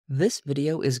This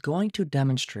video is going to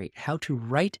demonstrate how to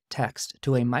write text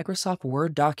to a Microsoft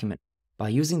Word document by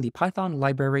using the Python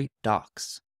library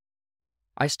docx.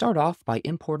 I start off by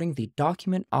importing the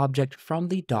document object from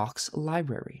the docx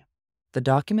library. The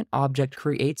document object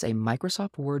creates a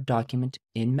Microsoft Word document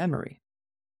in memory.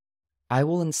 I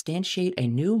will instantiate a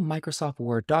new Microsoft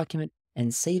Word document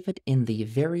and save it in the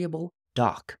variable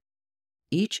doc.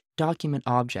 Each document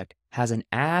object has an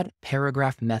add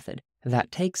paragraph method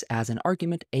that takes as an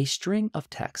argument a string of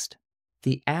text.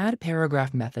 The add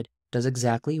paragraph method does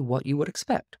exactly what you would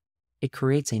expect. It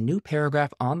creates a new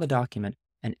paragraph on the document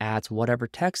and adds whatever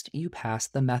text you pass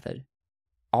the method.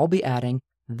 I'll be adding,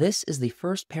 "This is the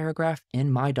first paragraph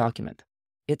in my document."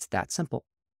 It's that simple.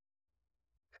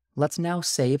 Let's now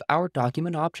save our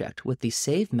document object with the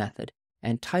save method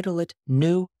and title it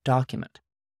New Document.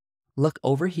 Look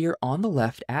over here on the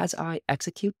left as I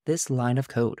execute this line of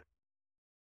code.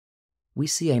 We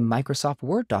see a Microsoft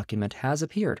Word document has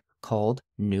appeared called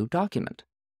New Document.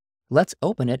 Let's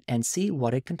open it and see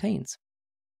what it contains.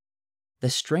 The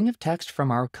string of text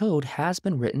from our code has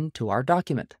been written to our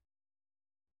document.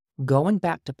 Going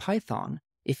back to Python,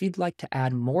 if you'd like to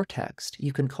add more text,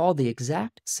 you can call the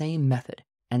exact same method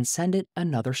and send it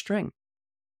another string.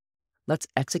 Let's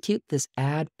execute this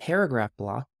add paragraph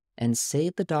block and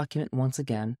save the document once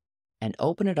again and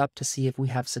open it up to see if we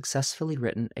have successfully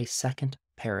written a second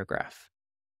paragraph.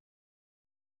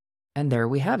 And there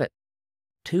we have it.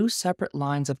 Two separate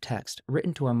lines of text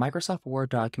written to a Microsoft Word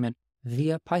document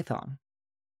via Python.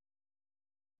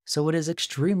 So it is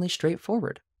extremely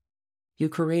straightforward. You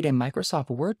create a Microsoft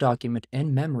Word document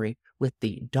in memory with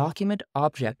the document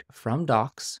object from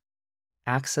docx,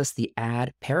 access the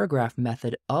add paragraph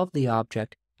method of the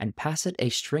object, and pass it a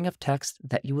string of text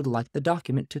that you would like the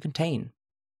document to contain.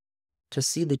 To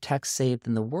see the text saved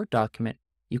in the Word document,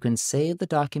 you can save the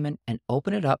document and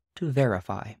open it up to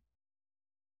verify.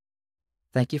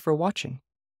 Thank you for watching.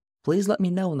 Please let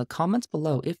me know in the comments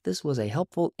below if this was a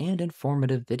helpful and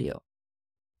informative video.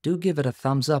 Do give it a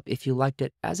thumbs up if you liked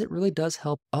it, as it really does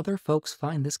help other folks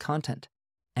find this content.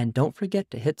 And don't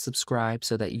forget to hit subscribe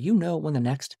so that you know when the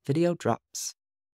next video drops.